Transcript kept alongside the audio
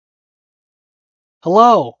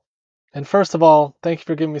Hello. And first of all, thank you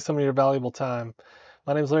for giving me some of your valuable time.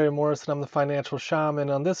 My name is Larry Morris and I'm the financial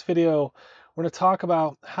shaman. On this video, we're going to talk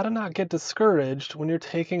about how to not get discouraged when you're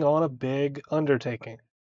taking on a big undertaking.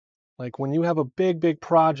 Like when you have a big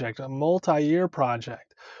project, a multi-year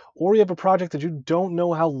project, or you have a project that you don't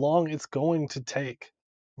know how long it's going to take.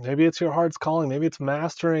 Maybe it's your heart's calling, maybe it's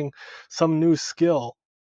mastering some new skill.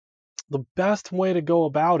 The best way to go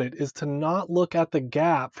about it is to not look at the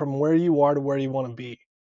gap from where you are to where you want to be.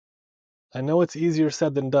 I know it's easier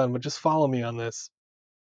said than done, but just follow me on this.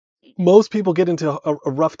 Most people get into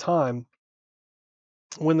a rough time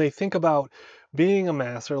when they think about being a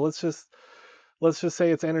master. Let's just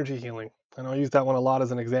say it's energy healing. And I'll use that one a lot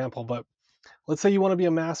as an example, but let's say you want to be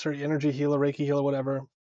a master energy healer, Reiki healer, whatever,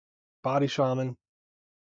 body shaman,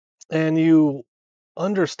 and you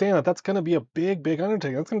understand that that's going to be a big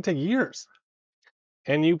undertaking. That's going to take years.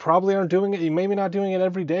 And you probably aren't doing it. You maybe not doing it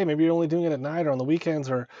every day. Maybe you're only doing it at night or on the weekends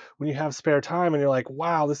or when you have spare time and you're like,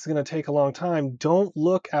 wow, this is going to take a long time. Don't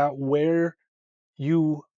look at where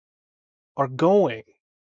you are going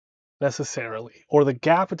necessarily, or the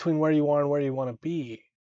gap between where you are and where you want to be,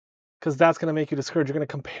 because that's going to make you discouraged. You're going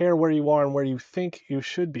to compare where you are and where you think you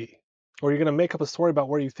should be, or you're going to make up a story about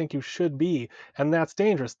where you think you should be, and that's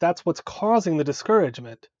dangerous. That's what's causing the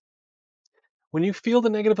discouragement. When you feel the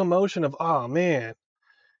negative emotion of, oh man,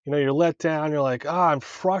 you're let down, you're like, I'm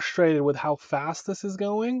frustrated with how fast this is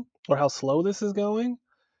going or how slow this is going.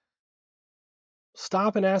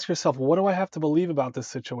 Stop and ask yourself, what do I have to believe about this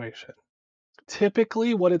situation?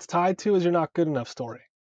 Typically, what it's tied to is you're not good enough story.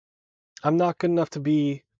 I'm not good enough to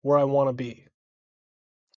be where I want to be.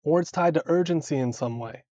 Or it's tied to urgency in some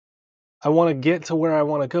way. I want to get to where I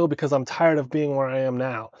want to go because I'm tired of being where I am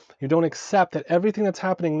now. You don't accept that everything that's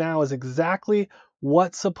happening now is exactly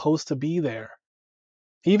what's supposed to be there,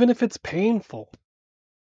 even if it's painful.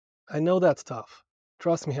 I know that's tough.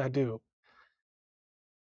 Trust me, I do.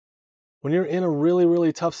 When you're in a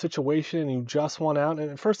really tough situation and you just want out,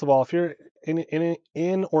 and first of all, if you're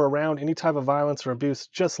in or around any type of violence or abuse,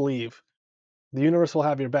 just leave. The universe will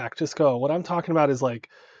have your back. Just go. What I'm talking about is like,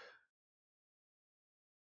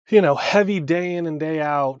 heavy day in and day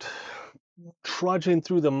out, trudging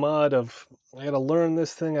through the mud of, I got to learn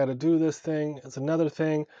this thing, I got to do this thing. It's another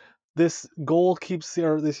thing. This goal keeps,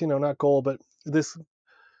 or this, not goal, but this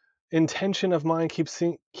intention of mine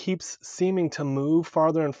keeps seeming to move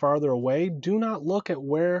farther and farther away. Do not look at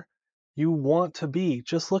where you want to be.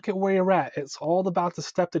 Just look at where you're at. It's all about the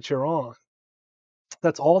step that you're on.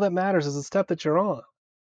 That's all that matters, is the step that you're on.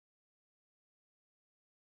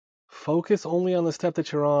 Focus only on the step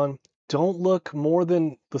that you're on. Don't look more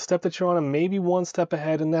than the step that you're on and maybe one step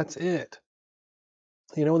ahead, and that's it.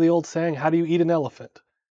 You know the old saying, how do you eat an elephant?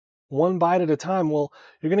 One bite at a time. Well,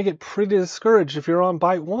 you're going to get pretty discouraged if you're on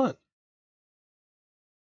bite one.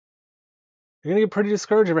 You're going to get pretty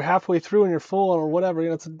discouraged if you're halfway through and you're full or whatever.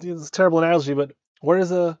 It's a terrible analogy, but where is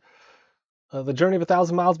the journey of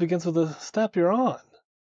 1,000 miles begins with the step you're on,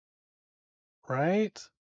 right?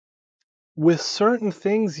 With certain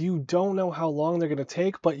things, you don't know how long they're going to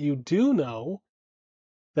take, but you do know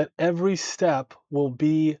that every step will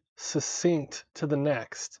be succinct to the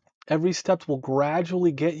next. Every step will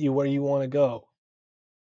gradually get you where you want to go.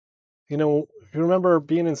 If you remember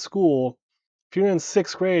being in school, if you're in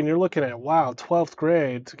sixth grade and you're looking at, wow, 12th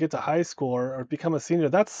grade to get to high school or become a senior,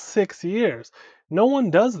 that's 6 years. No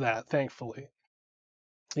one does that, thankfully.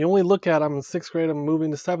 You only look at, I'm in sixth grade, I'm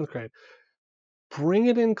moving to seventh grade. Bring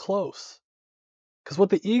it in close. Because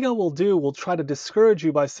what the ego will try to discourage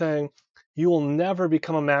you by saying, you will never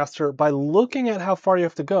become a master by looking at how far you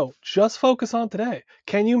have to go. Just focus on today.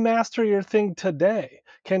 Can you master your thing today?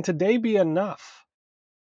 Can today be enough?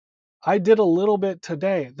 I did a little bit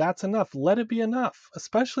today. That's enough. Let it be enough,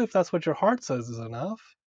 especially if that's what your heart says is enough.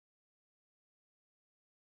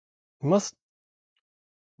 You must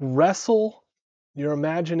wrestle your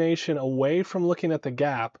imagination away from looking at the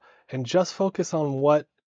gap and just focus on what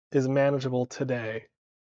is manageable today.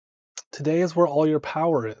 Today is where all your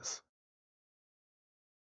power is.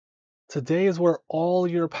 Today is where all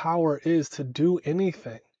your power is to do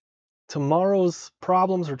anything. Tomorrow's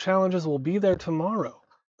problems or challenges will be there tomorrow,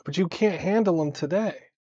 but you can't handle them today.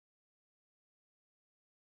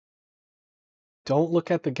 Don't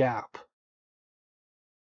look at the gap.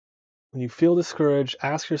 When you feel discouraged,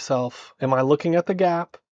 ask yourself, am I looking at the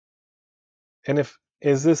gap? And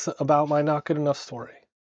is this about my not good enough story?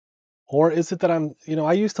 Or is it that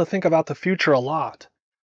I used to think about the future a lot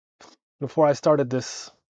before I started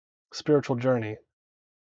this spiritual journey.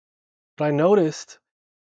 But I noticed,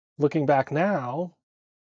 looking back now,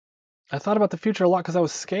 I thought about the future a lot because I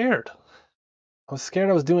was scared. I was scared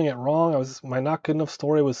I was doing it wrong. My not good enough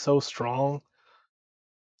story was so strong.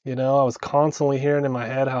 I was constantly hearing in my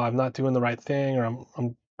head how I'm not doing the right thing, or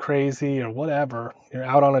I'm crazy or whatever. You're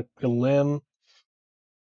out on a limb.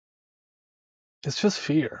 It's just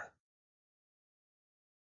fear.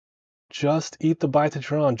 Just eat the bite that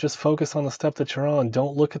you're on. Just focus on the step that you're on.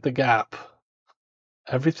 Don't look at the gap.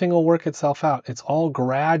 Everything will work itself out. It's all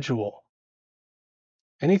gradual.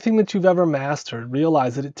 Anything that you've ever mastered,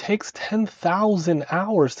 realize that it takes 10,000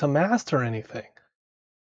 hours to master anything.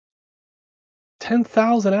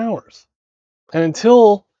 10,000 hours. And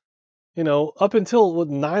up until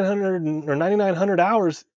 900 or 9,900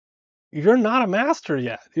 hours, you're not a master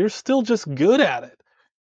yet. You're still just good at it.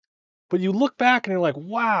 But you look back and you're like,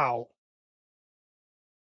 wow,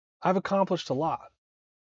 I've accomplished a lot.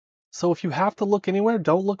 So if you have to look anywhere,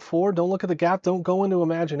 don't look forward, don't look at the gap, don't go into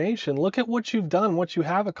imagination. Look at what you've done, what you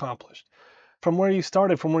have accomplished. From where you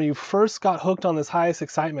started, from where you first got hooked on this highest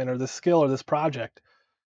excitement or this skill or this project.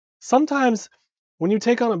 Sometimes when you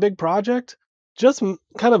take on a big project, just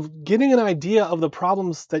kind of getting an idea of the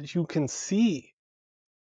problems that you can see.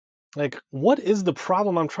 Like, what is the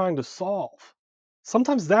problem I'm trying to solve?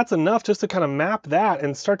 Sometimes that's enough just to kind of map that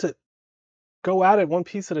and start to go at it one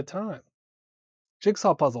piece at a time.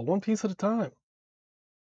 Jigsaw puzzle, one piece at a time.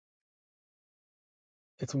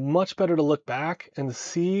 It's much better to look back and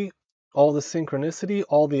see all the synchronicity,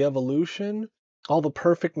 all the evolution, all the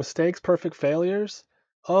perfect mistakes, perfect failures.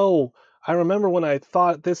 Oh, I remember when I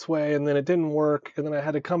thought this way and then it didn't work, and then I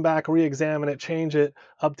had to come back, re-examine it, change it,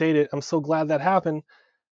 update it. I'm so glad that happened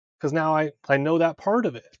because now I know that part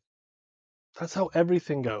of it. That's how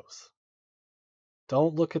everything goes.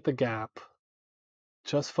 Don't look at the gap.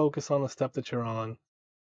 Just focus on the step that you're on.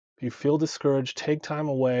 If you feel discouraged, take time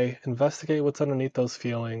away, investigate what's underneath those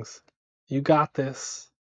feelings. You got this.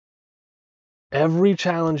 Every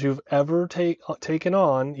challenge you've ever taken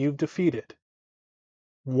on, you've defeated.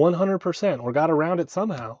 100%, or got around it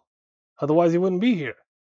somehow. Otherwise, you wouldn't be here.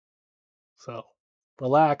 So,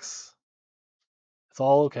 relax. It's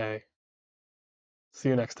all okay. See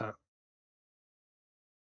you next time.